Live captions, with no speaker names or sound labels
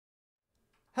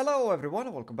Hello everyone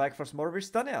and welcome back for some more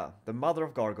Virstania, the mother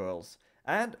of Gargoyles.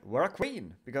 And we're a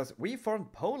queen, because we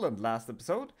formed Poland last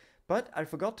episode, but I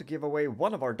forgot to give away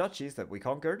one of our duchies that we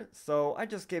conquered, so I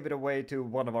just gave it away to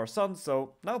one of our sons,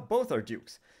 so now both are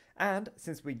dukes. And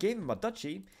since we gave him a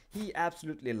duchy, he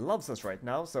absolutely loves us right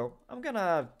now, so I'm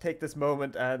gonna take this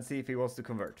moment and see if he wants to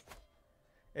convert.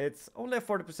 It's only a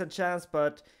 40% chance,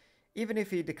 but even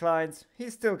if he declines,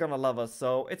 he's still gonna love us,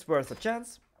 so it's worth a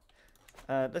chance.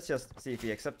 Let's just see if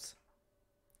he accepts.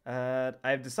 And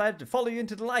I've decided to follow you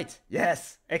into the light.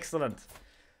 Yes, excellent.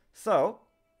 So,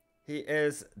 he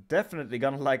is definitely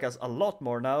gonna like us a lot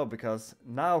more now, because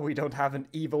now we don't have an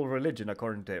evil religion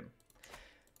according to him.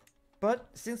 But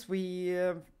since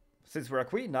we're a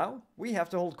queen now, we have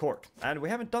to hold court, and we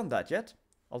haven't done that yet.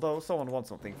 Although someone wants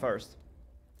something first.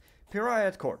 Pariah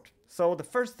at court. So the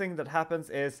first thing that happens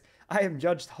is I am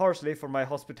judged harshly for my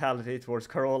hospitality towards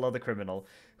Carola the criminal,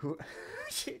 who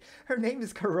her name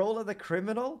is Carola the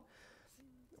criminal?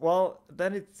 Well,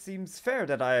 then it seems fair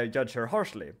that I judge her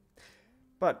harshly.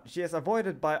 But she is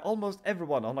avoided by almost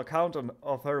everyone on account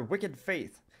of her wicked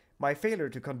faith. My failure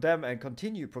to condemn and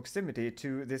continue proximity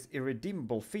to this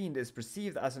irredeemable fiend is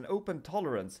perceived as an open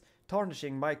tolerance,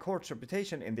 tarnishing my court's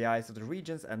reputation in the eyes of the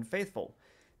regents and faithful.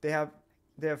 They have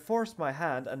forced my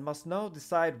hand and must now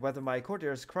decide whether my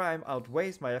courtier's crime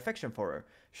outweighs my affection for her.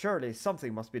 Surely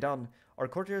something must be done. Are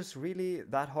courtiers really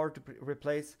that hard to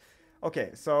replace?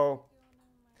 Okay, so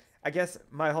I guess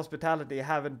my hospitality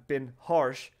haven't been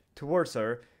harsh towards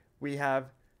her. We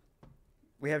have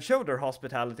showed her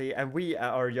hospitality, and we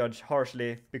are judged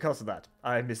harshly because of that.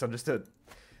 I misunderstood.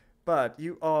 But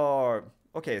you are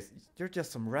okay. You're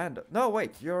just some random. No,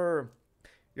 wait. You're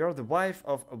the wife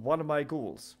of one of my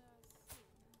ghouls.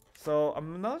 So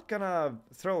I'm not gonna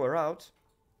throw her out,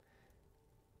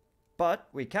 but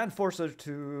we can force her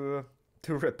to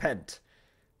repent,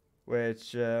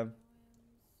 which I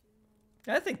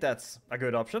think that's a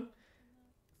good option.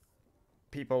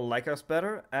 People like us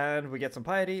better, and we get some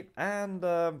piety, and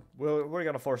we're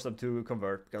gonna force them to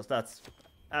convert because that's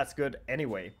good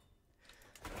anyway.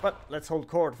 But let's hold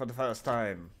court for the first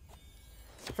time.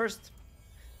 First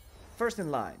in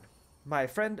line. My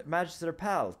friend Magister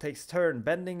Pal takes turn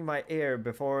bending my ear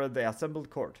before the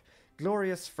assembled court.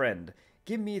 Glorious friend,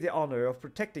 give me the honor of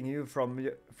protecting you from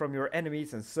your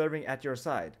enemies and serving at your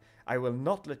side. I will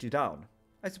not let you down.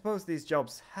 I suppose these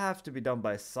jobs have to be done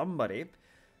by somebody.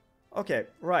 Okay,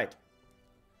 right.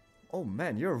 Oh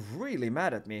man, you're really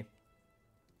mad at me.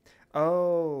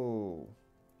 Oh,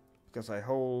 because I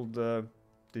hold the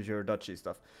jure duchy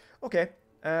stuff. Okay,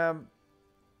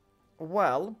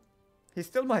 well... He's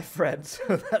still my friend,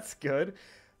 so that's good.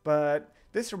 But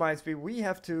this reminds me, we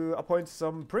have to appoint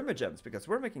some primogens, because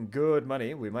we're making good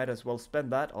money. We might as well spend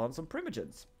that on some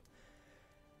primogens.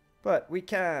 But we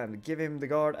can give him the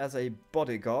guard as a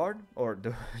bodyguard, or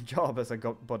the job as a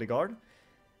bodyguard.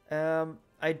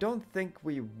 I don't think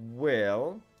we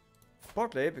will.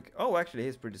 Partly because, oh, actually,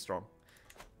 he's pretty strong.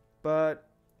 But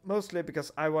mostly because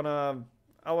I wanna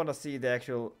see the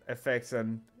actual effects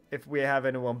and if we have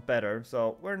anyone better,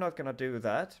 so we're not gonna do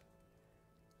that.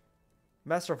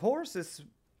 Master of Horse is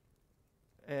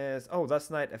oh, that's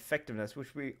Knight Effectiveness,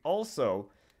 which we also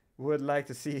would like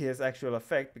to see his actual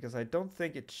effect, because I don't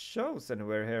think it shows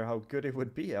anywhere here how good it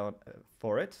would be on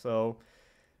for it, so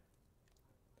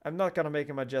I'm not gonna make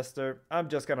him a jester, I'm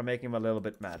just gonna make him a little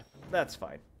bit mad. That's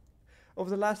fine. Over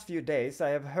the last few days I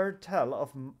have heard tell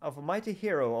of a mighty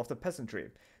hero of the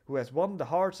peasantry, who has won the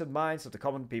hearts and minds of the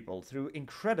common people through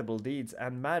incredible deeds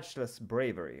and matchless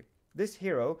bravery. This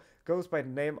hero goes by the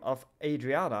name of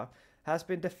Adriana, has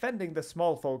been defending the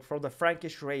small folk from the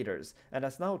Frankish raiders, and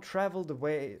has now traveled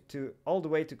all the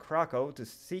way to Krakow to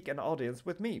seek an audience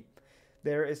with me.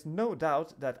 There is no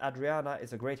doubt that Adriana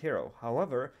is a great hero.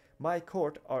 However, my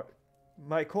court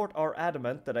are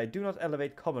adamant that I do not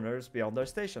elevate commoners beyond their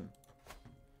station.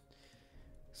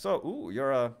 So, ooh,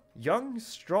 you're a young,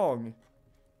 strong...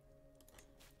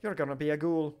 You're gonna be a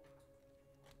ghoul.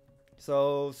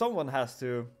 So someone has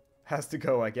to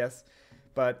go, I guess.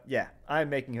 But yeah,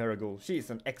 I'm making her a ghoul. She's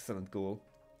an excellent ghoul.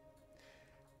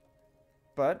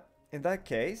 But in that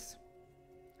case,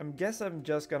 I guess I'm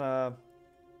just gonna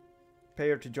pay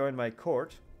her to join my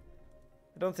court.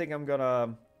 I don't think I'm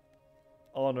gonna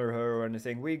honor her or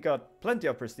anything. We got plenty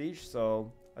of prestige,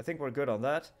 so I think we're good on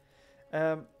that.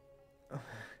 I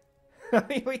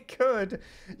mean, we could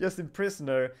just imprison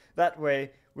her. That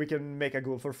way we can make a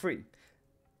ghoul for free.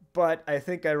 But I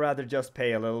think I'd rather just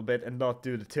pay a little bit and not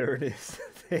do the tyranny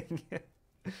thing.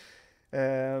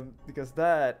 Because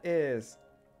that is...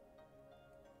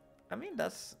 I mean,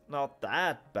 that's not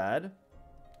that bad.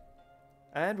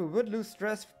 And we would lose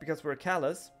stress because we're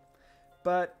callous.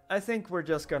 But I think we're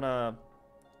just gonna...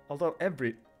 Although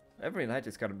every night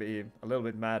is gonna be a little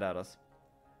bit mad at us.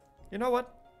 You know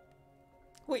what?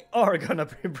 We are gonna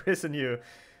imprison you.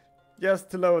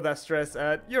 Just to lower that stress,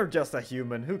 and you're just a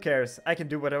human. Who cares? I can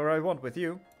do whatever I want with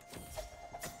you.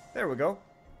 There we go.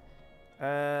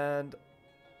 And...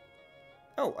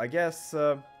 Oh, I guess...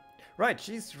 right,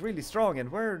 she's really strong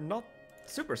and we're not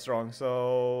super strong,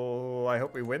 so I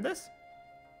hope we win this.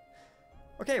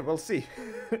 Okay, we'll see.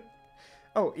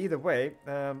 Oh, either way,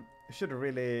 should have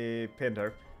really pinned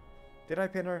her. Did I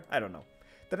pin her? I don't know.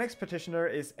 The next petitioner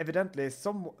is evidently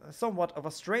somewhat of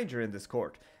a stranger in this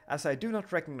court, as I do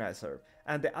not recognize her,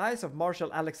 and the eyes of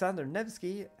Marshal Alexander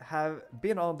Nevsky have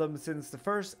been on them since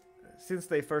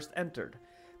they first entered.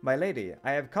 My lady,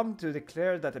 I have come to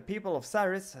declare that the people of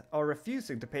Saris are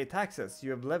refusing to pay taxes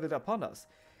you have levied upon us.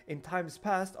 In times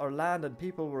past, our land and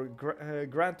people were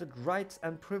granted rights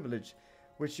and privilege,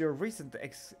 which your recent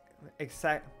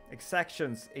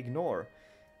exactions ignore.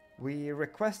 We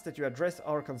request that you address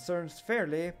our concerns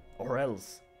fairly, or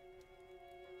else.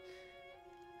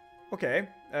 Okay,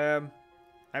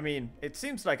 I mean, it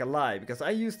seems like a lie, because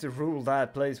I used to rule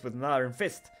that place with an iron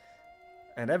fist.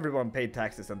 And everyone paid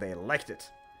taxes and they liked it.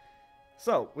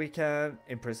 So, we can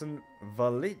imprison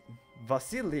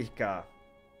Vasilika.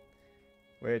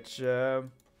 Which, Ooh,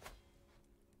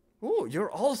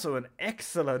 you're also an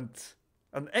excellent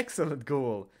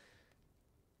ghoul.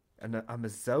 An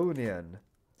Amazonian.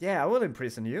 Yeah, I will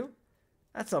imprison you.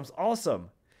 That sounds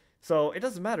awesome. So, it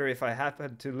doesn't matter if I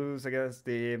happen to lose against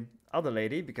the other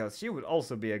lady, because she would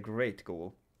also be a great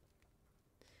ghoul.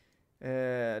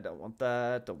 Don't want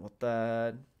that, don't want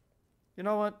that. You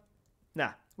know what?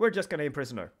 Nah, we're just gonna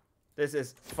imprison her. This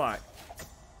is fine.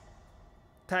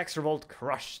 Tax revolt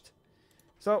crushed.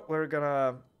 So, we're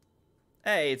gonna...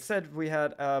 Hey, it said we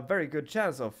had a very good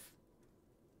chance of...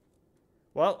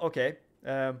 Well, okay.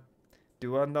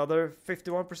 Do another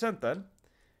 51% then.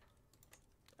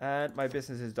 And my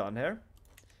business is done here.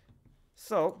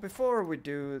 So, before we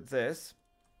do this...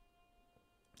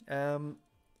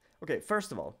 okay,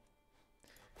 first of all.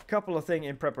 Couple of things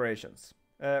in preparations.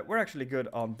 We're actually good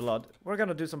on blood. We're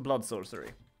gonna do some blood sorcery.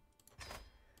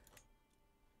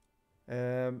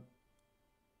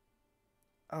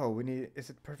 Oh, we need... Is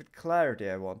it perfect clarity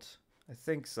I want? I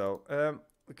think so.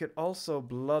 We could also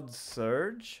blood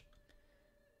surge.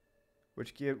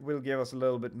 Which will give us a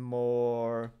little bit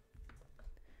more...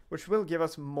 Which will give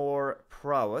us more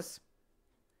prowess.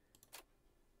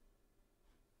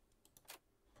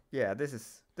 Yeah, this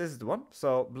is the one.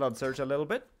 So, blood surge a little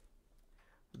bit.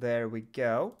 There we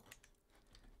go.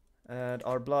 And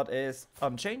our blood is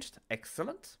unchanged.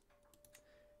 Excellent.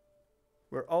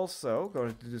 We're also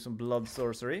going to do some blood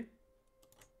sorcery.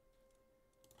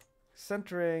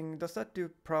 Centering, does that do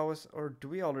prowess, or do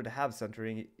we already have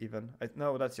centering even?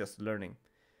 No, that's just learning.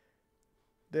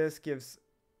 This gives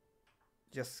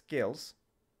just skills.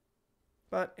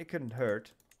 But it couldn't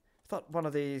hurt. I thought one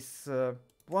of these,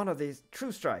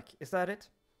 True Strike, is that it?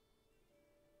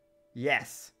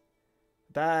 Yes.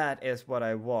 That is what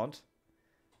I want.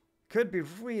 Could be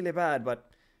really bad,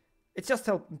 but it's just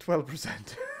helped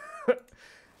 12%.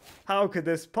 How could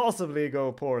this possibly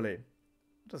go poorly?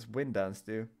 What does Wind Dance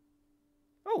do?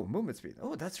 Oh, movement speed.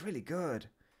 Oh, that's really good.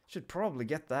 Should probably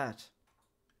get that.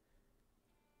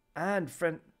 And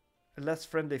less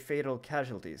friendly fatal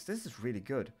casualties. This is really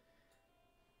good.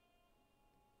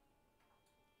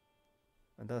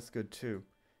 And that's good too.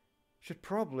 Should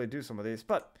probably do some of these,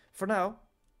 but for now,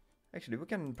 actually we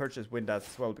can purchase Wind Dance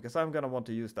as well, because I'm gonna want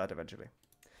to use that eventually.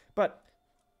 But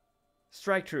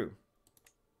strike true.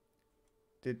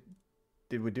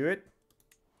 Did we do it?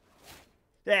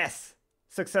 Yes!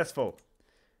 Successful.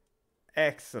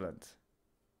 Excellent.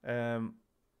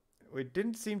 We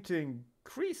didn't seem to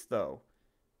increase though.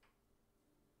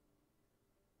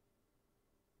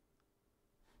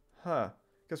 Huh.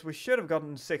 Because we should have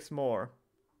gotten 6 more.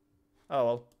 Oh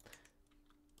well.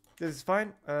 This is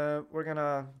fine. We're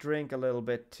gonna drink a little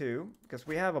bit too, because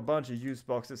we have a bunch of use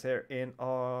boxes here in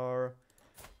our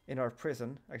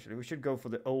prison. Actually, we should go for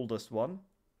the oldest one,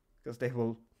 because they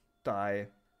will die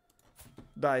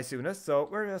soonest. So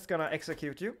we're just gonna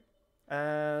execute you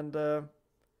and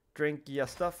drink your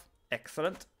stuff.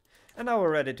 Excellent. And now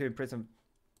we're ready to imprison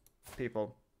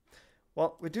people.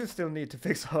 Well, we do still need to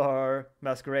fix our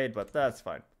masquerade, but that's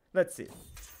fine. Let's see.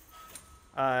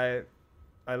 I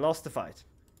lost the fight.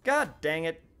 God dang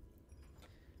it.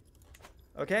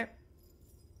 Okay.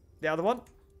 The other one.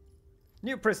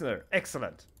 New prisoner.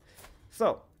 Excellent.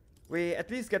 So, we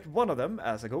at least get one of them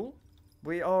as a ghoul.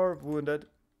 We are wounded.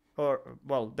 Or,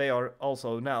 well, they are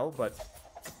also now, but...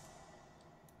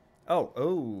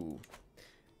 Oh.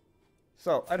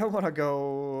 So, I don't want to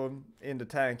go in the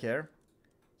tank here.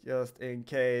 Just in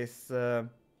case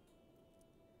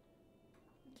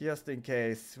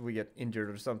we get injured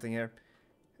or something here.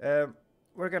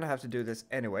 We're gonna have to do this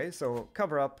anyway, so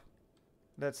cover up.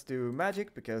 Let's do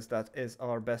magic, because that is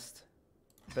our best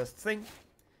thing.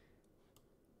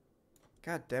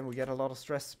 God damn, we get a lot of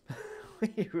stress.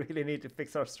 We really need to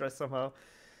fix our stress somehow.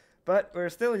 But we're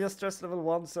still just stress level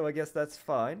 1, so I guess that's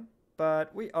fine.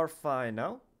 But we are fine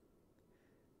now.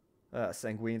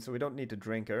 Sanguine, so we don't need to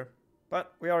drink her.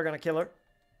 But we are gonna kill her.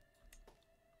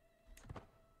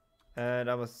 And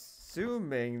I'm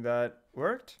assuming that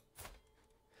worked.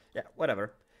 Yeah,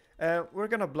 whatever. We're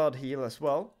gonna blood heal as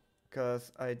well.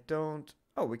 Because I don't...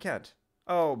 Oh, we can't.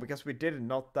 Oh, because we did it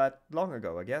not that long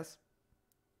ago, I guess.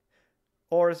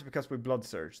 Or is it because we blood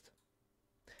surged?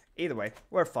 Either way,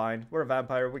 we're fine. We're a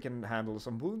vampire. We can handle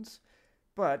some wounds.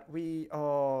 But we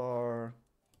are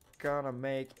gonna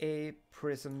make a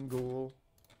prison ghoul.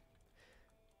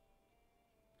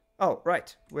 Oh,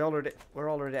 right. We're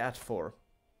already at 4.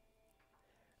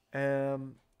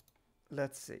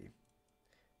 Let's see.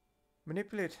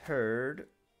 Manipulate herd.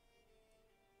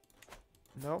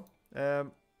 No.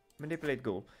 Manipulate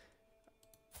ghoul.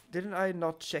 Didn't I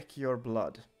not check your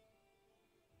blood?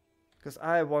 Because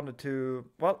I wanted to...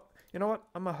 Well, you know what?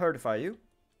 I'm gonna herdify you.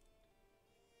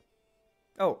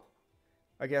 Oh.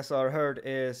 I guess our herd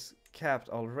is capped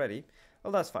already.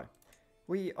 Well, that's fine.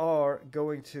 We are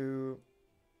going to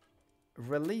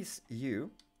release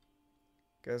you.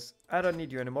 Because I don't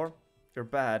need you anymore. You're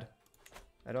bad.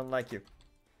 I don't like you.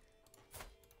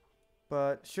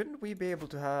 But shouldn't we be able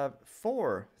to have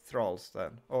 4 thralls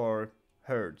then? Or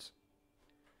herds?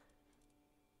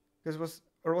 Because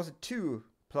was it 2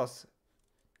 plus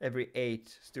every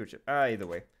 8 stewardship? Either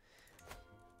way.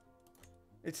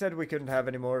 It said we couldn't have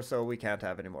any more, so we can't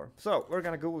have any more. So, we're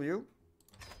gonna ghoul you.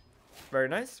 Very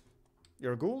nice.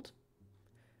 You're ghouled.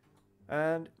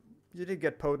 And you did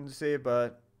get potency,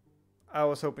 but I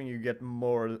was hoping you get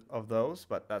more of those,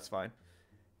 but that's fine.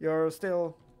 You're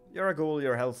a ghoul,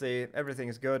 you're healthy, everything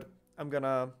is good. I'm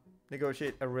gonna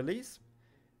negotiate a release.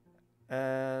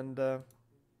 And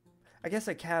I guess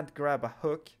I can't grab a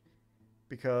hook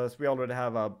because we already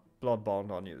have a blood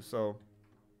bond on you, so...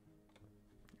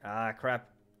 Ah, crap.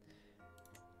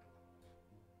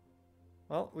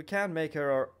 Well, we can make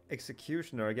her our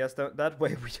executioner, I guess. That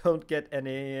way we don't get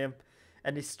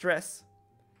any stress.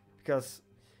 Because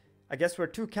I guess we're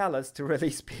too callous to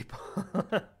release people.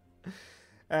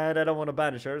 And I don't want to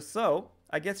banish her, so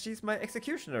I guess she's my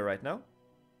executioner right now.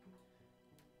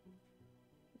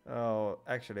 Oh,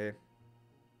 actually...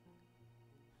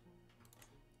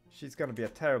 She's gonna be a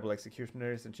terrible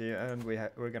executioner, isn't she? And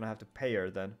we're gonna have to pay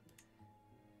her then.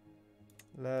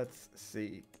 Let's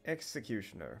see.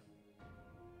 Executioner.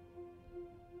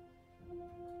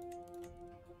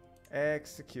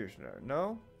 Executioner.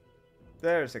 No?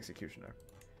 There's executioner.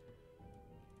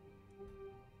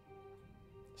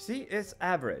 She is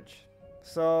average.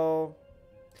 So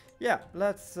yeah,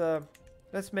 let's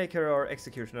make her our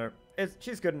executioner.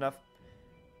 She's good enough.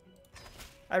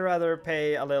 I'd rather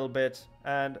pay a little bit,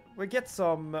 and we get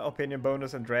some opinion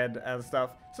bonus and dread and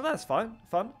stuff, so that's fun.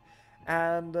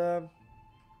 And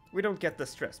we don't get the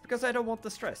stress, because I don't want the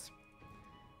stress.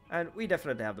 And we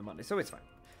definitely have the money, so it's fine.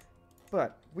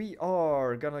 But we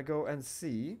are gonna go and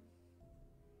see.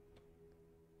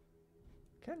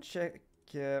 Can check.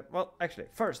 Well, actually,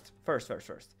 first.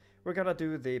 We're gonna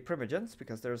do the primogens,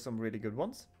 because there are some really good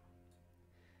ones.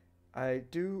 I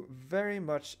do very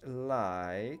much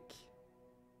like...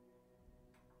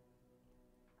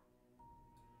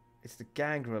 It's the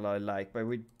gangrel I like, but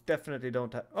we definitely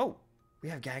don't have... Oh! We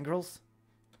have gangrels!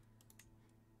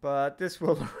 But this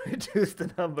will reduce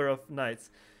the number of knights.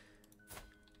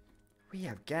 We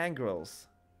have gangrels.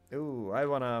 Ooh, I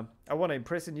wanna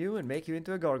imprison you and make you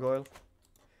into a gargoyle.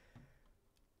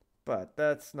 But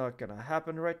that's not gonna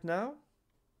happen right now.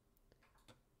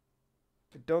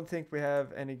 I don't think we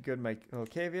have any good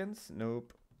Malkavians.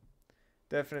 Nope.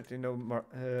 Definitely no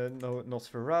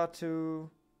Nosferatu.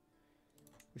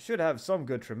 We should have some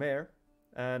good Tremere.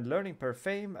 And learning per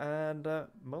fame and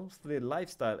mostly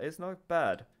lifestyle is not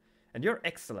bad. And you're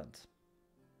excellent.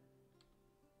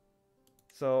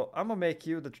 So I'm gonna make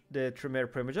you the Tremere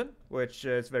Primogen, which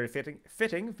is very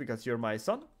fitting because you're my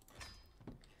son.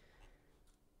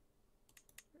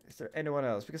 Is there anyone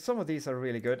else? Because some of these are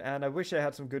really good, and I wish I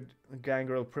had some good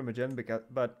Gangrel Primogen,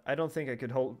 but I don't think I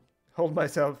could hold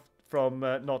myself from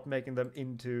not making them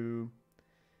into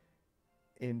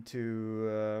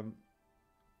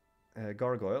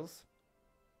Gargoyles.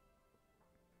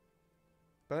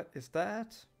 But is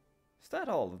that Is that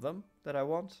all of them that I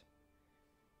want?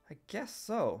 I guess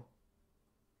so.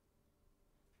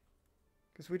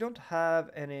 Because we don't have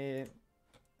any...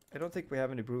 I don't think we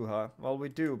have any Bruja. Well, we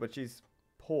do, but she's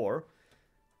poor.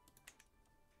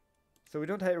 So we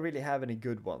don't really have any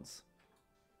good ones.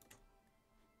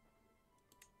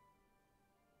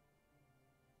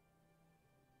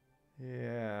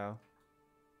 Yeah.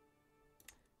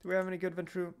 Do we have any good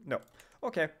Ventru? No.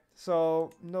 Okay,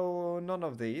 so none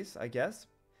of these, I guess.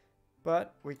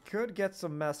 But we could get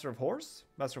some Master of Horse.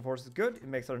 Master of Horse is good. It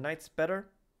makes our knights better.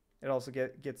 It also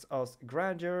gets us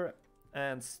grandeur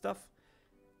and stuff.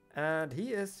 And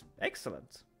he is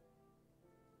excellent.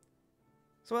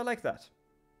 So I like that.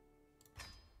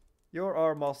 You're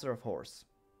our Master of Horse.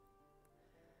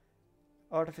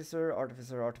 Artificer,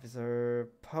 Artificer, Artificer,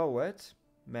 Poet.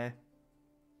 Meh.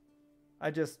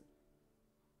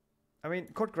 I mean,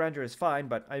 Court Grandeur is fine,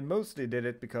 but I mostly did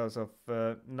it because of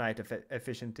knight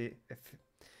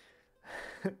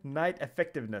knight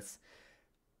effectiveness.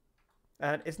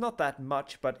 And it's not that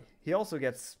much, but he also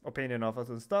gets opinion of us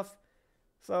and stuff.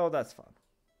 So that's fun.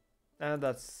 And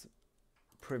that's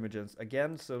Primogens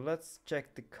again, so let's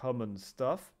check the common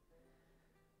stuff.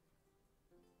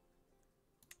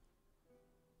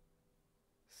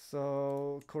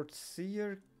 So,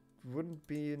 Courtier wouldn't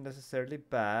be necessarily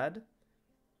bad.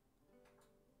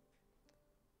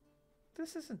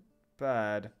 This isn't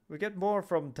bad. We get more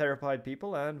from terrified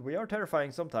people, and we are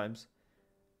terrifying sometimes.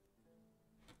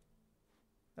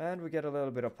 And we get a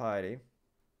little bit of piety.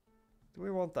 Do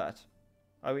we want that?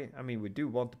 I mean, we do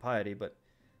want the piety, but...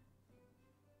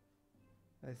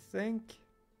 I think...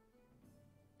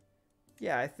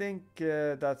 Yeah, I think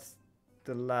that's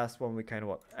the last one we kind of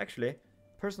want. Actually,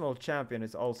 Personal Champion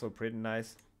is also pretty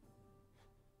nice.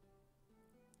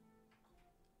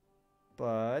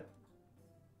 But...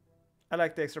 I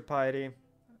like the extra piety.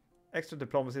 Extra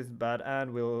diplomacy isn't bad,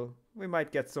 and we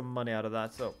might get some money out of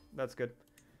that, so that's good.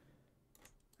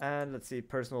 And let's see,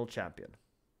 Personal Champion.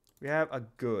 We have a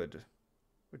good,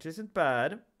 which isn't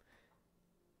bad.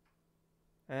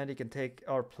 And he can take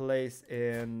our place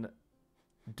in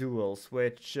duels,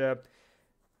 which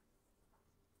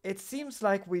it seems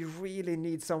like we really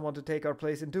need someone to take our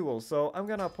place in duels, so I'm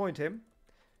gonna appoint him.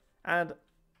 And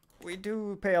we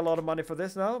do pay a lot of money for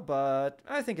this now, but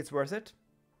I think it's worth it.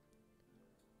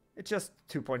 It's just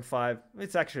 2.5.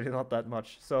 It's actually not that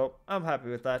much, so I'm happy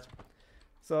with that.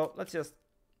 So let's just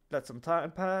let some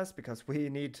time pass, because we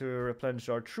need to replenish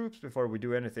our troops before we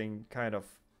do anything kind of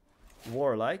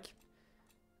warlike.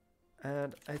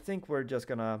 And I think we're just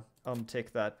gonna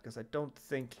untick that, because I don't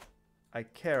think I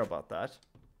care about that.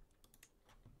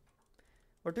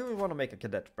 Or do we want to make a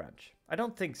cadet branch? I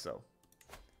don't think so.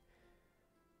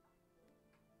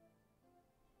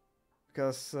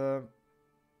 Because,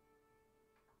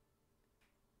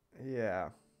 yeah.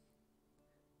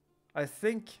 I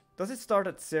think, does it start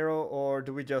at 0, or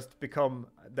do we just become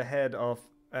the head of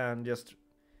and just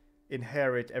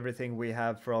inherit everything we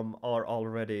have from our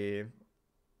already,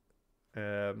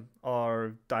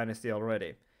 our dynasty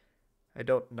already? I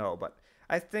don't know, but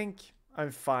I think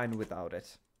I'm fine without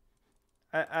it.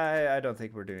 I don't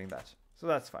think we're doing that, so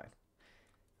that's fine.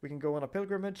 We can go on a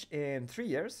pilgrimage in 3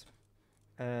 years.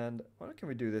 And when can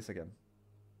we do this again?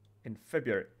 In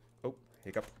February. Oh,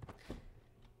 hiccup.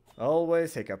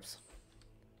 Always hiccups.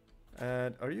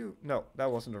 And are you... No, that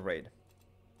wasn't a raid.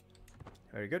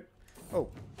 Very good. Oh,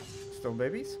 stone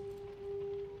babies?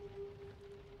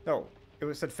 No, it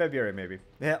was at February maybe.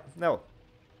 Yeah, no.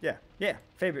 Yeah,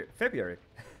 February.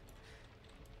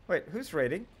 Wait, who's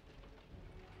raiding?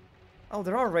 Oh,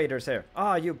 there are raiders here.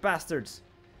 Ah, you bastards.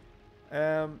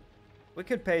 We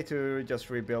could pay to just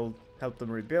rebuild. Help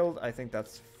them rebuild. I think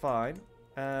that's fine.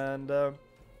 And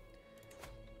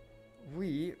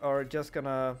we are just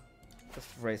gonna just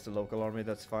raise the local army.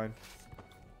 That's fine.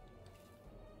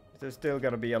 There's still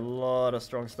gonna be a lot of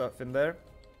strong stuff in there.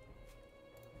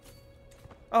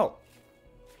 Oh,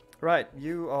 right.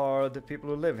 You are the people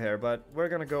who live here, but we're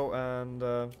gonna go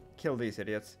and kill these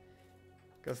idiots,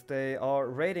 because they are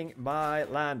raiding my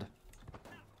land.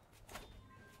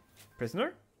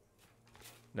 Prisoner?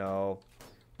 No.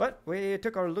 But we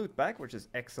took our loot back, which is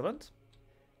excellent.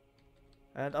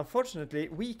 And unfortunately,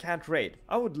 we can't raid.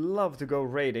 I would love to go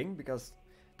raiding, because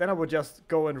then I would just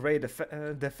go and raid the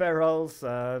Ferals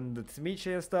and the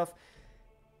Tsimichi and stuff.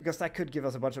 Because that could give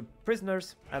us a bunch of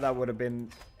prisoners, and that would have been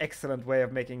an excellent way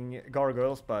of making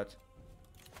gargoyles, but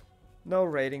no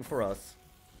raiding for us.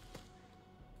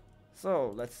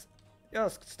 So let's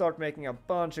just start making a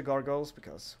bunch of gargoyles,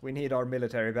 because we need our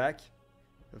military back.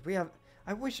 But we have...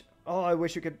 I wish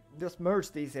you could just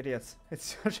merge these idiots.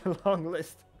 It's such a long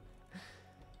list.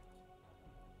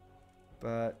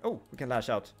 But, oh, we can lash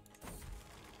out.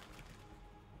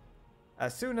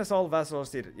 As soon as all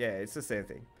vassals did it. Yeah, it's the same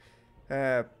thing.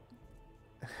 Are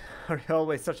you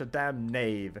always such a damn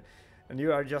knave? And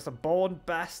you are just a born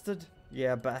bastard?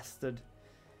 Yeah, bastard.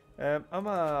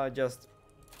 I'ma just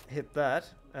hit that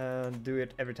and do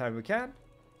it every time we can.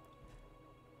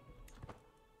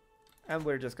 And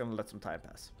we're just gonna let some time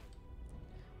pass.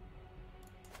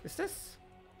 Is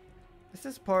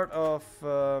this part of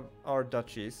our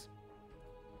duchies?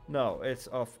 No, it's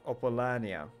of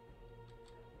Opolania.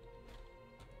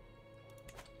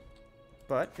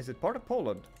 But is it part of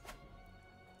Poland?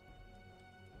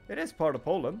 It is part of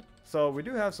Poland, so we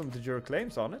do have some de jure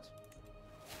claims on it.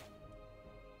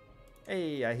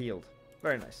 Hey, I healed.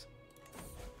 Very nice.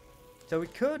 So we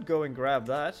could go and grab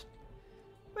that,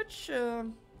 which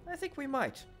I think we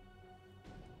might.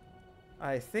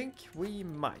 I think we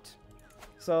might.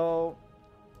 So,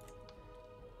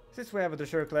 since we have a de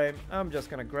jure claim, I'm just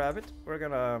gonna grab it. We're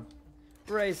gonna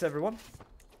raise everyone.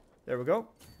 There we go.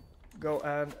 Go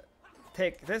and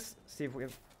take this. See if we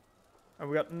can. And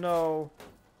we got no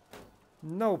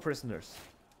prisoners.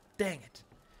 Dang it.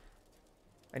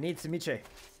 I need Simiche.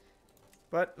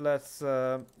 But let's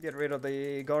get rid of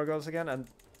the gargoyles again, and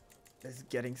it's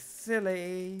getting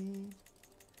silly.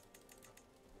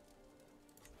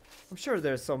 I'm sure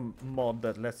there's some mod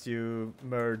that lets you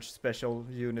merge special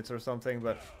units or something,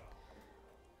 but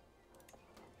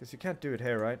because you can't do it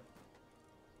here, right?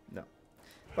 No.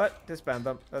 But disband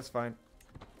them, that's fine.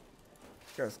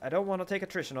 Because I don't want to take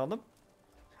attrition on them.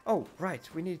 Oh, right,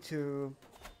 we need to...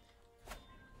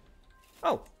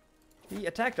 Oh, he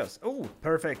attacked us. Oh,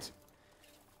 perfect.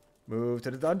 Move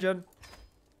to the dungeon.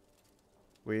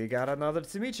 We got another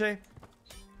Simiche.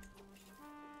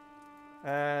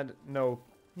 And no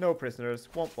prisoners.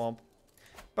 Womp womp.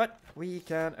 But we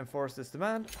can enforce this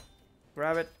demand.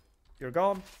 Grab it. You're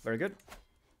gone. Very good.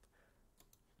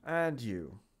 And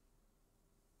you.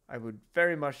 I would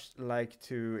very much like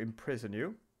to imprison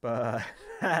you, but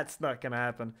that's not gonna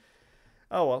happen.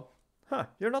 Oh well. Huh,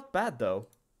 you're not bad though.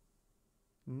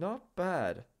 Not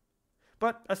bad.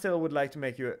 But I still would like to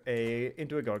make you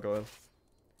into a gargoyle.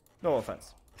 No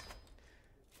offense.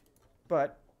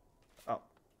 But oh,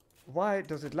 why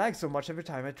does it lag so much every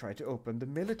time I try to open the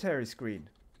military screen?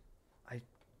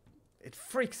 It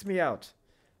freaks me out.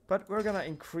 But we're gonna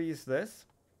increase this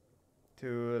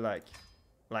to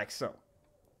like so.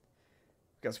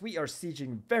 Because we are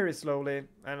sieging very slowly,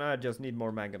 and I just need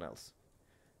more mangonels.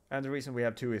 And the reason we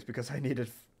have 2 is because I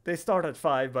needed... They start at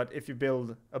 5, but if you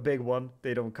build a big one,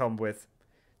 they don't come with...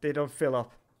 They don't fill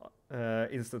up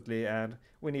instantly, and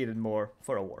we needed more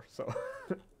for a war, so...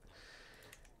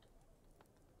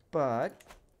 But...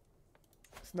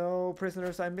 There's no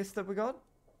prisoners I missed that we got?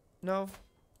 No.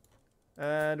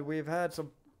 And we've had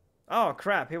some... Oh,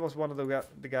 crap, he was one of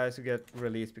the guys who get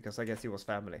released, because I guess he was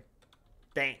family.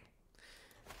 Dang.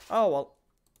 Oh, well.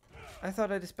 I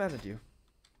thought I disbanded you.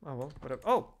 Oh, well, whatever.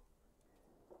 Oh!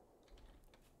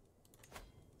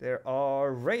 There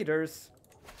are raiders.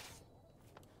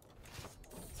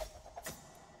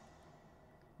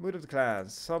 Mood of the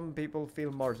clans. Some people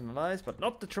feel marginalized, but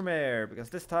not the Tremere, because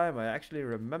this time I actually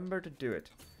remember to do it.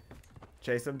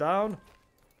 Chase them down.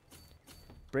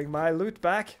 Bring my loot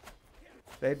back.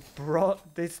 They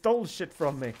stole shit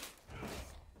from me.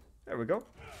 There we go.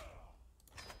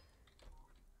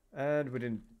 And we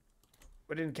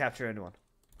didn't capture anyone.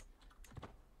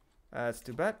 That's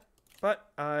too bad.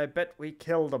 But I bet we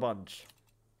killed a bunch.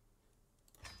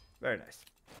 Very nice.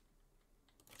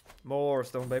 More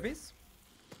stone babies.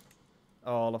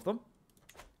 All of them.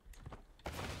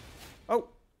 Oh,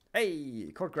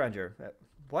 hey, court grandeur.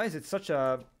 Why is it such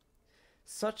a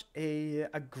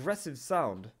aggressive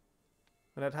sound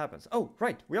when that happens? Oh,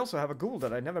 right. We also have a ghoul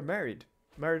that I never married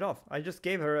off. I just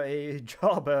gave her a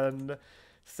job and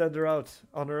sent her out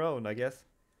on her own, I guess.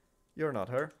 You're not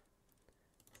her.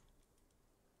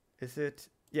 Is it?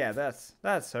 Yeah,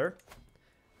 that's her.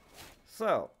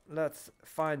 So, let's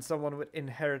find someone with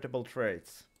inheritable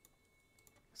traits.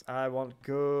 I want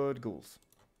good ghouls.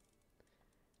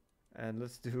 And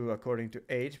let's do according to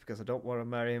age, because I don't want to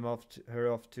marry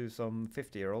her off to some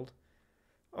 50-year-old.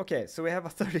 Okay, so we have a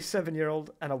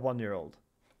 37-year-old and a 1-year-old.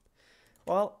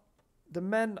 Well, the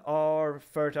men are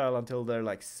fertile until they're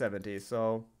like 70,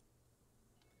 so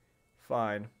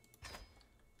fine.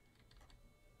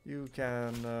 You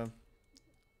can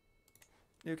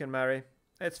marry.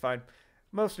 It's fine.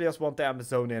 Mostly just want the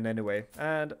Amazonian anyway.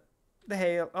 And the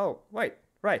Hale. Oh, wait.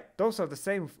 Right. Those are the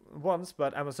same ones,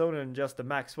 but Amazonian just the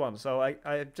max one. So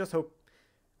I just hope...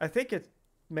 I think it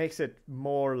makes it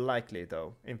more likely,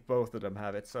 though, if both of them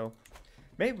have it. So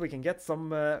Maybe we can get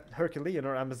some Herculean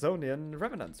or Amazonian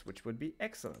revenants, which would be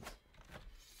excellent.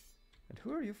 And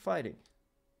who are you fighting?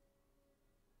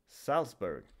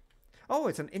 Salzburg. Oh,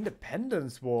 it's an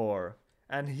independence war.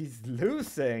 And he's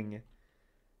losing.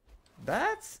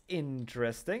 That's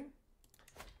interesting.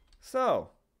 So,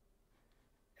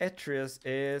 Etrius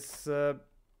is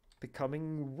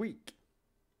becoming weak.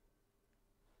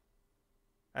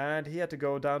 And he had to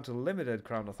go down to limited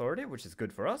crown authority, which is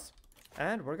good for us.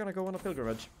 And we're gonna go on a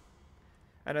pilgrimage.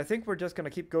 And I think we're just gonna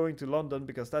keep going to London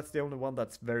because that's the only one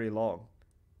that's very long.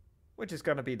 Which is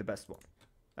gonna be the best one.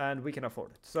 And we can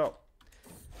afford it. So,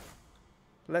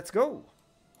 let's go.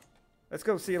 Let's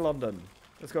go see London.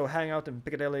 Let's go hang out in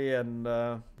Piccadilly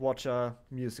and watch a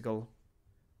musical.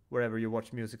 Wherever you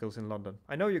watch musicals in London.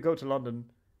 I know you go to London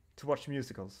to watch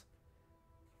musicals.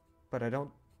 But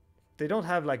they don't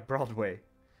have like Broadway.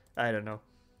 I don't know.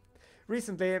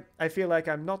 Recently, I feel like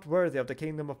I'm not worthy of the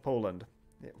Kingdom of Poland.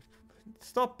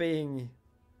 Stop being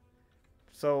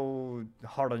so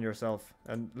hard on yourself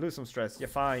and lose some stress. You're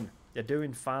fine. You're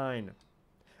doing fine.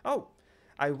 Oh,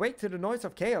 I wake to the noise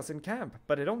of chaos in camp,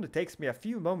 but it only takes me a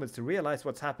few moments to realize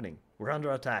what's happening. We're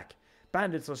under attack.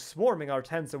 Bandits are swarming our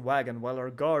tents and wagon while our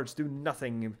guards do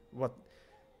nothing.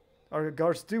 Our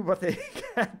guards do what they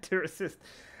can to resist.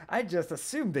 I just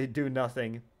assumed they do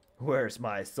nothing. Where's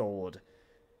my sword?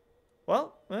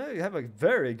 Well, you have a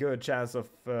very good chance of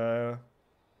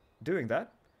doing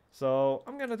that. So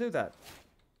I'm gonna do that.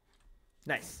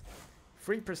 Nice.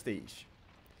 Free prestige.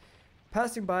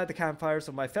 Passing by the campfires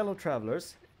of my fellow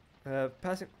travelers,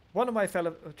 one of my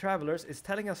fellow travelers is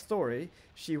telling a story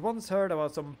she once heard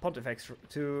about some pontifex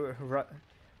to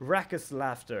raucous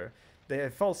laughter. They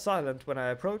fall silent when I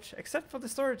approach, except for the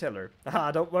storyteller.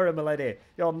 Ah, don't worry, milady.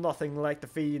 You're nothing like the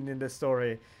fiend in this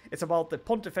story. It's about the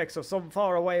pontifex of some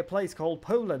faraway place called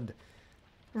Poland.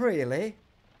 Really?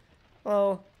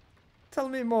 Well, tell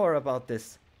me more about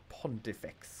this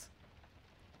pontifex.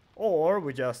 Or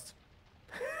we just...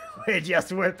 we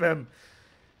just whip him.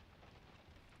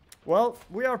 Well,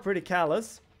 we are pretty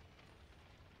callous.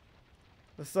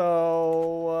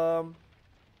 So,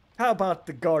 how about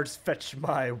the guards fetch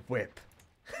my whip?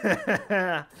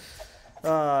 That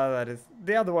is...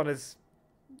 the other one is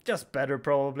just better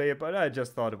probably, but I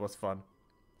just thought it was fun.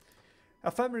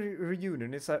 A family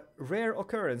reunion is a rare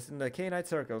occurrence in the Cainite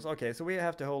circles. Okay, so we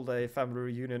have to hold a family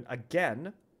reunion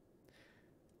again.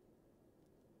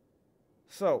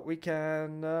 So, we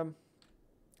can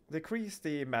decrease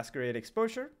the masquerade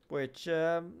exposure, which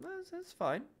is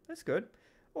fine. That's good.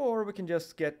 Or we can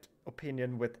just get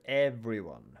opinion with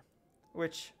everyone,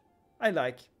 which I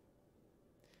like.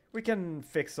 We can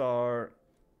fix our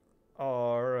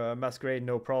masquerade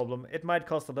no problem. It might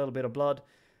cost a little bit of blood,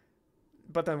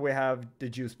 but then we have the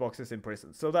juice boxes in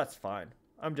prison, so that's fine.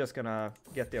 I'm just gonna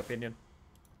get the opinion.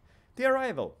 The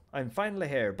arrival. I'm finally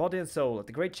here, body and soul, at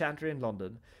the Great Chantry in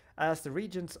London. As the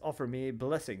regents offer me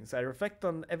blessings, I reflect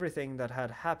on everything that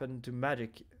had happened to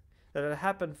magic, that had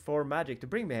happened for magic to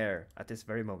bring me here at this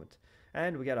very moment.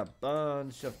 And we got a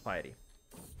bunch of piety.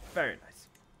 Very nice.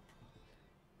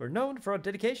 We're known for our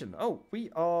dedication. Oh, we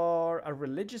are a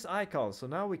religious icon, so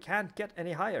now we can't get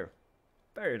any higher.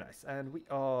 Very nice. And we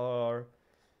are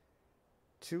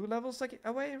 2 levels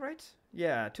away, right?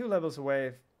 Yeah, 2 levels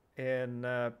away in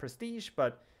prestige,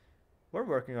 but we're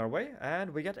working our way, and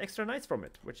we get extra knights from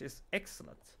it, which is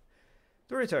excellent.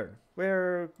 The return.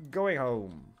 We're going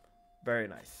home. Very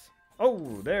nice.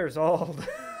 Oh, there's all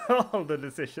all the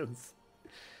decisions.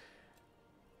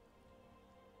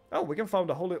 Oh, we can found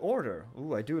a holy order.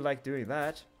 Ooh, I do like doing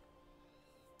that.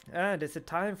 And is it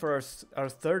time for our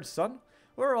third son?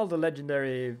 Where are all the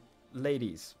legendary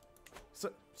ladies?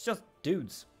 So, it's just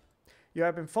dudes. You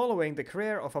have been following the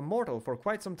career of a mortal for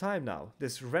quite some time now.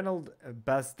 This Reynold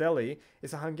Basdelli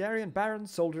is a Hungarian baron,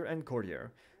 soldier and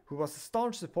courtier, who was a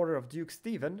staunch supporter of Duke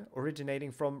Stephen,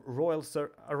 originating from a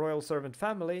royal servant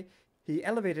family. He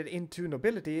elevated into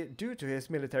nobility due to his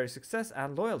military success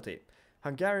and loyalty.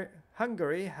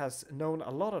 Hungary has known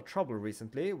a lot of trouble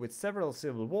recently, with several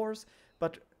civil wars,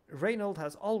 but Reynold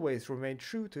has always remained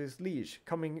true to his liege,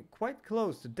 coming quite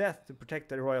close to death to protect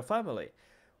the royal family.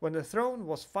 When the throne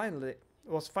was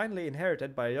finally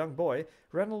inherited by a young boy,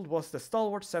 Reynold was the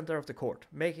stalwart center of the court,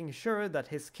 making sure that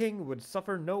his king would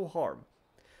suffer no harm.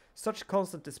 Such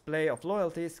constant display of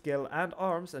loyalty, skill and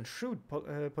arms and shrewd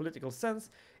political sense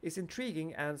is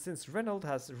intriguing, and since Reynold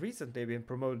has recently been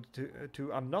promoted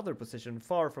to another position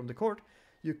far from the court,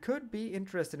 you could be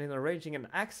interested in arranging an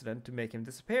accident to make him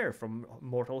disappear from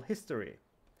mortal history.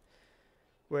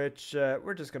 Which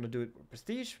we're just gonna do it with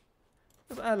prestige,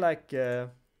 because I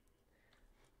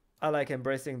like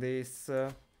embracing these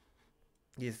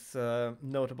these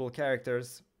notable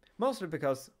characters, mostly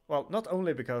because, well, not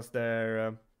only because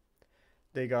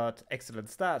they got excellent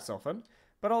stats often,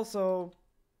 but also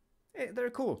they're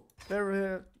cool.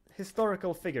 They're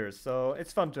historical figures, so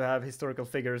it's fun to have historical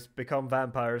figures become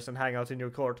vampires and hang out in your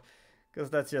court, because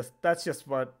that's just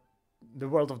what the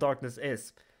world of darkness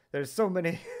is. There's so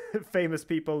many famous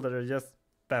people that are just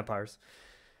vampires,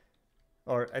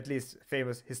 or at least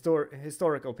famous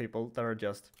historical people that are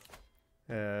just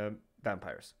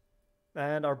vampires.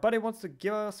 And our buddy wants to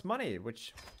give us money,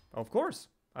 which, of course,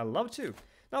 I love to.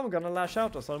 Now I'm gonna lash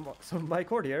out on some of my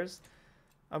courtiers.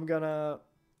 I'm gonna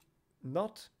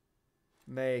not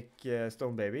make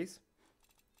stone babies,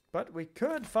 but we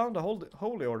could found a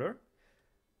holy order,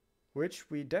 which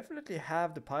we definitely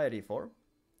have the piety for.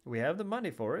 We have the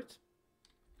money for it,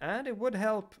 and it would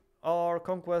help our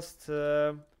conquest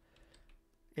in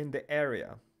the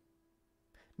area.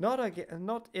 Not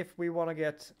if we want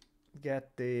to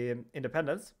get the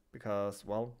independence, because,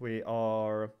 well, we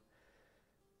are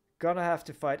gonna have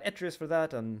to fight Etrius for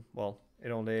that, and, well, it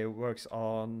only works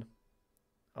on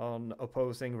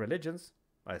opposing religions,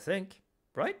 I think,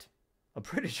 right? I'm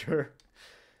pretty sure.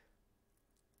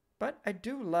 But I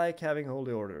do like having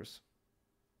holy orders.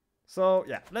 So,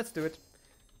 yeah, let's do it.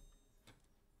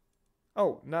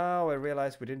 Oh, now I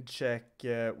realize we didn't check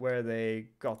where they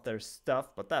got their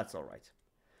stuff, but that's alright.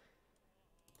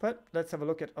 But let's have a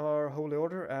look at our holy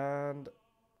order, and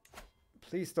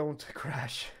please don't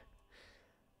crash.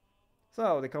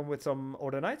 So, they come with some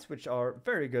Order Knights, which are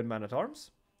very good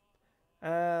man-at-arms,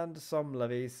 and some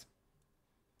levies.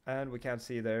 And we can't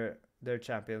see their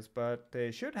champions, but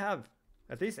they should have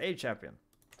at least a champion.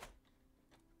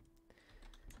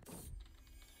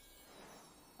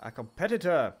 A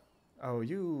competitor! Oh,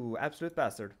 you absolute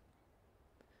bastard.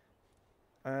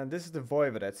 And this is the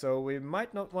Voivodate, so we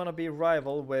might not want to be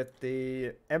rival with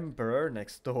the Emperor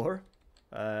next door.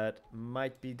 That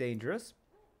might be dangerous.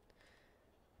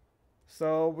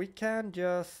 So we can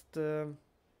just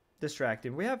distract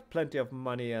him. We have plenty of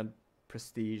money and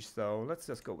prestige, so let's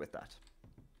just go with that.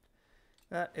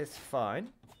 That is fine.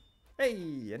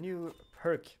 Hey, a new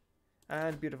perk.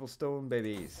 And beautiful stone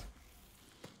babies.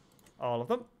 All of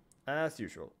them, as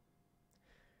usual.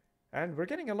 And we're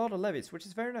getting a lot of levies, which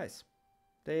is very nice.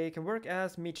 They can work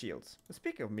as meat shields.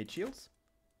 Speaking of meat shields,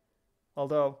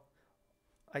 although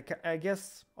I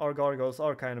guess our gargoyles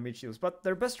are kind of meat shields, but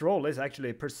their best role is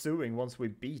actually pursuing once we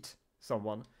beat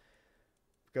someone,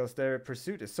 because their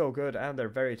pursuit is so good and they're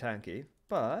very tanky.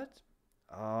 But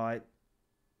I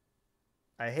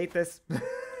hate this.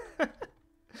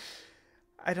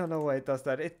 I don't know why it does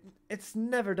that. It's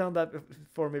never done that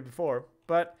for me before,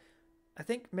 but I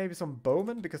think maybe some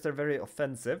bowmen, because they're very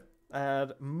offensive,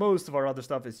 and most of our other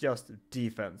stuff is just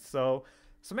defense. So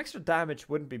some extra damage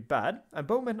wouldn't be bad, and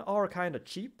bowmen are kind of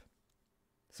cheap.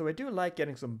 So I do like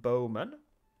getting some bowmen.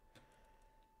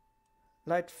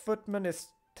 Light footman is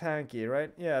tanky,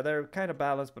 right? Yeah, they're kind of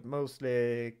balanced, but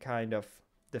mostly kind of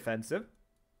defensive.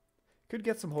 Could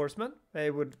get some horsemen. They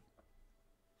would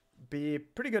be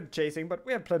pretty good chasing, but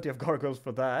we have plenty of gargoyles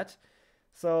for that.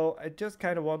 So I just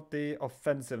kind of want the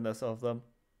offensiveness of them.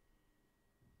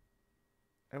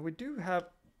 And we do have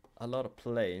a lot of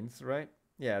plains, right?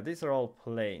 Yeah, these are all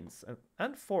plains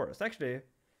and forest. Actually,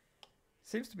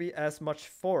 seems to be as much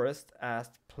forest as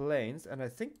plains, and I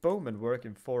think bowmen work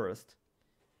in forest.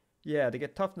 Yeah, they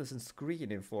get toughness and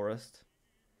screen in forest.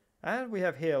 And we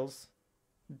have hills.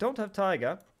 Don't have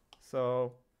taiga,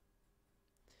 so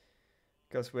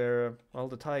because we're, well,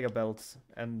 the taiga belts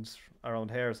ends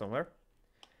around here somewhere.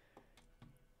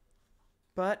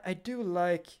 But I do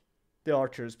like the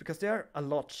archers because they are a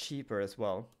lot cheaper as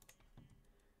well.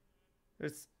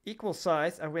 It's equal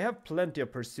size and we have plenty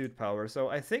of pursuit power, so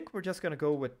I think we're just gonna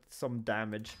go with some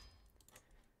damage.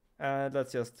 And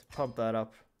let's just pump that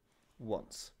up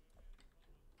once.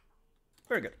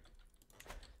 Very good.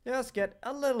 Just get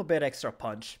a little bit extra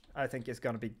punch. I think it's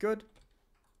gonna be good.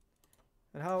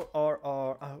 And how are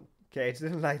our... Oh, okay, I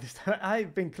didn't like this.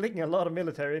 I've been clicking a lot of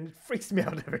military and it freaks me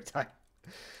out every time.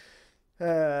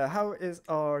 How is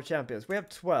our champions? We have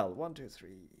 12. 1, 2, 3.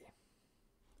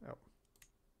 Oh.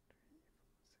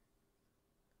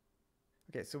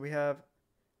 Okay, so we have...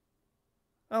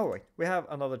 Oh, wait. We have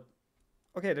another...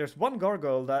 Okay, there's one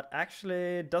gargoyle that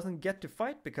actually doesn't get to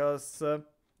fight because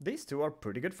these two are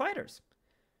pretty good fighters.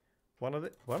 One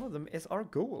of them is our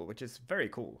ghoul, which is very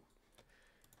cool.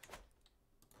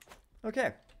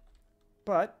 Okay,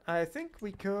 but I think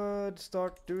we could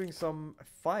start doing some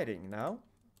fighting now.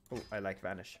 Oh, I like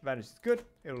Vanish. Vanish is good.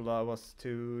 It'll allow us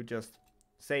to just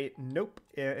say nope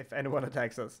if anyone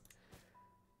attacks us.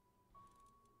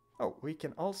 Oh, we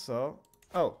can also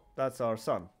Oh, that's our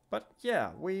son. But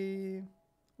yeah, we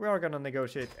are gonna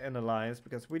negotiate an alliance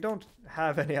because we don't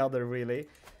have any other really,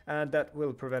 and that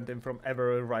will prevent him from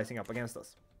ever rising up against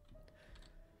us.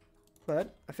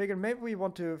 But I figured maybe we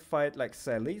want to fight like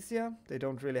Silesia. They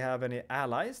don't really have any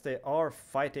allies. They are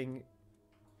fighting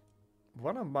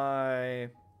one of my...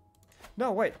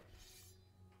 No, wait.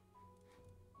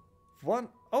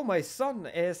 Oh, my son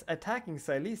is attacking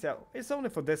Silesia. It's only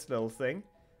for this little thing.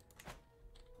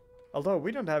 Although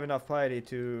we don't have enough piety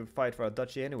to fight for a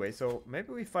duchy anyway, so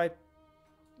maybe we fight...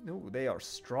 No, they are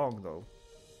strong though.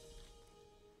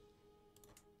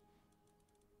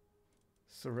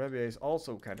 Serebia is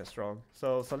also kind of strong.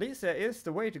 So Silesia is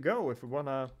the way to go if we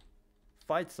wanna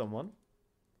fight someone.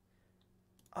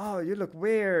 Oh, you look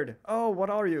weird. Oh, what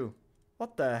are you?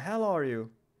 What the hell are you?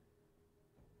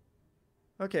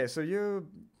 Okay, so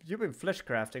you've been flesh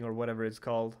crafting or whatever it's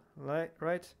called, right?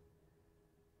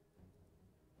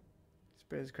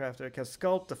 Space crafter can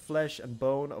sculpt the flesh and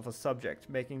bone of a subject,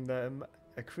 making them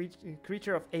a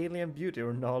creature of alien beauty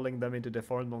or nulling them into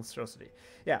deformed monstrosity.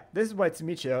 Yeah, this is why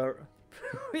Tsimichi are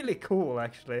really cool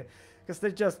actually, because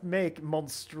they just make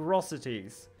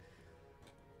monstrosities.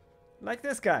 Like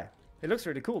this guy. He looks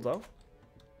really cool though.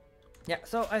 Yeah,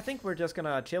 so I think we're just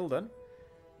gonna chill then.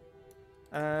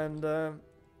 And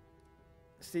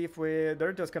see if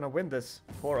they're just gonna win this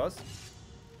for us.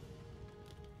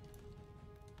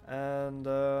 And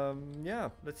yeah,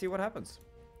 let's see what happens.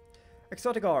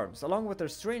 Exotic arms. Along with their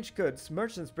strange goods,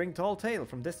 merchants bring tall tale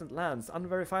from distant lands,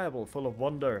 unverifiable, full of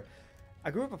wonder.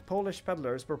 A group of Polish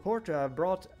peddlers purport to have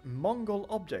brought Mongol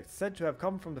objects said to have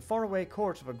come from the faraway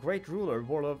court of a great ruler,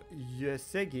 Warlord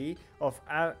Yesegi of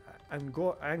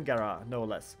Angara, no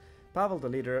less. Pavel,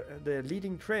 the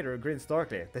leading trader, grins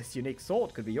darkly. This unique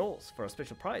sword could be yours, for a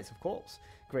special price, of course.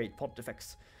 Great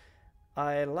Pontifex.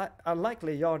 A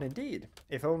likely yarn indeed,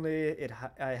 if only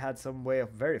I had some way of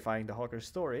verifying the hawker's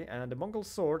story, and the Mongol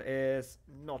sword is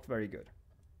not very good.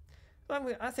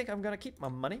 So I think I'm gonna keep my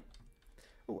money.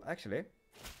 Oh, actually.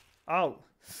 Oh,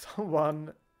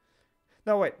 someone...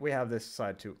 No, wait, we have this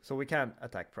side too, so we can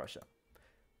attack Prussia.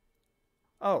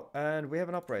 Oh, and we have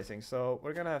an uprising, so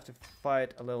we're gonna have to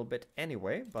fight a little bit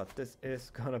anyway, but this is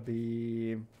gonna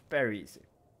be very easy.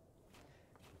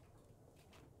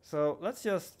 So let's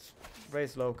just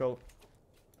raise local.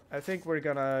 I think we're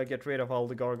gonna get rid of all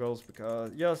the gargoyles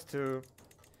because just to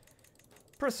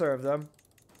preserve them,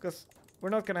 because we're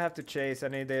not gonna have to chase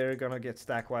any. They're gonna get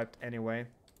stack wiped anyway.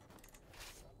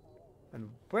 And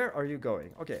where are you going?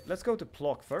 Okay, let's go to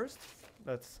Plock first.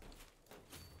 Let's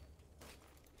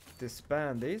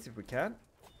disband these if we can.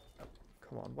 Oh,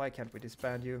 come on, why can't we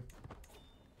disband you?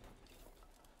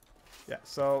 Yeah,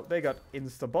 so they got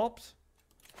insta-bopped.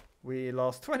 We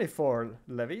lost 24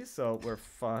 levies, so we're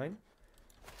fine.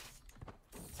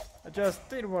 I just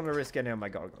didn't want to risk any of my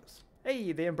gargoyles.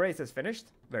 Hey, the embrace is finished.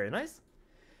 Very nice.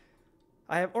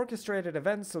 I have orchestrated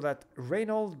events so that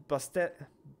Reynold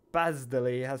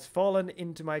Basdely has fallen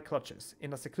into my clutches.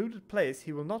 In a secluded place,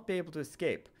 he will not be able to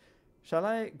escape. Shall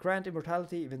I grant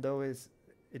immortality even though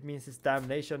it means his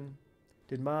damnation?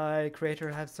 Did my creator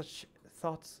have such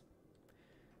thoughts?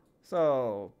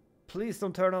 So, please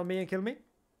don't turn on me and kill me.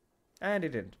 And he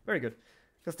didn't. Very good.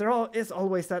 Because there is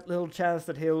always that little chance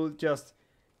that he'll just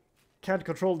can't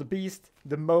control the beast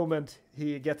the moment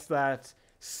he gets that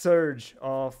surge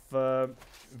of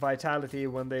vitality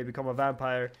when they become a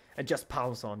vampire and just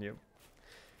pounce on you.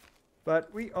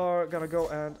 But we are gonna go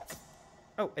and...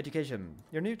 Oh, education.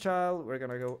 Your new child, we're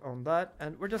gonna go on that.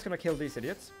 And we're just gonna kill these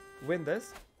idiots. Win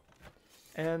this.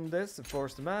 And this,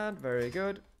 force demand. Very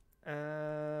good.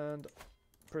 And...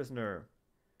 prisoner.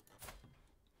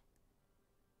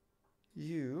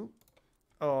 You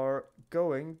are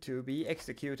going to be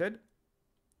executed.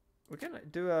 We're gonna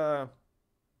do a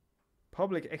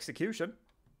public execution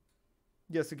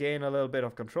just to gain a little bit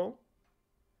of control,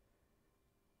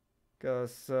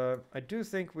 because I do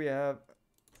think we don't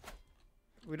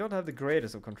have the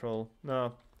greatest of control.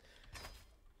 No.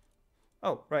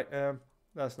 Oh, right.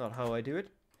 That's not how I do it.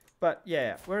 But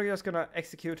yeah, we're just gonna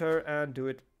execute her and do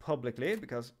it publicly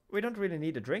because we don't really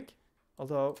need a drink.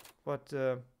 Although, what?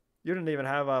 You didn't even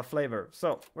have a flavor,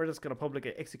 so we're just gonna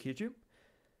publicly execute you,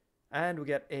 and we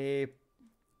get a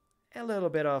little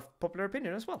bit of popular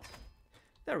opinion as well.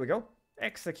 There we go,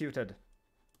 executed.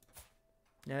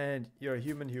 And you're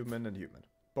human, human, and human.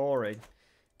 Boring.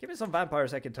 Give me some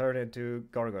vampires I can turn into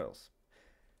gargoyles.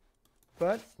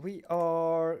 But we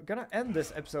are gonna end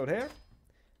this episode here,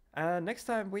 and next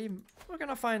time we're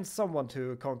gonna find someone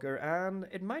to conquer, and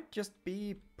it might just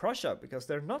be Prussia because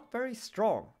they're not very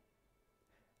strong.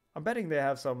 I'm betting they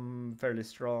have some fairly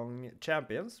strong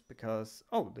champions because...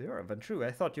 Oh, they are a Ventru.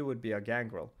 I thought you would be a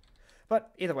Gangrel.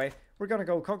 But either way, we're gonna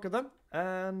go conquer them.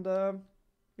 And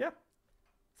yeah.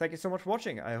 Thank you so much for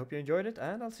watching. I hope you enjoyed it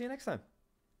and I'll see you next time.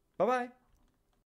 Bye bye.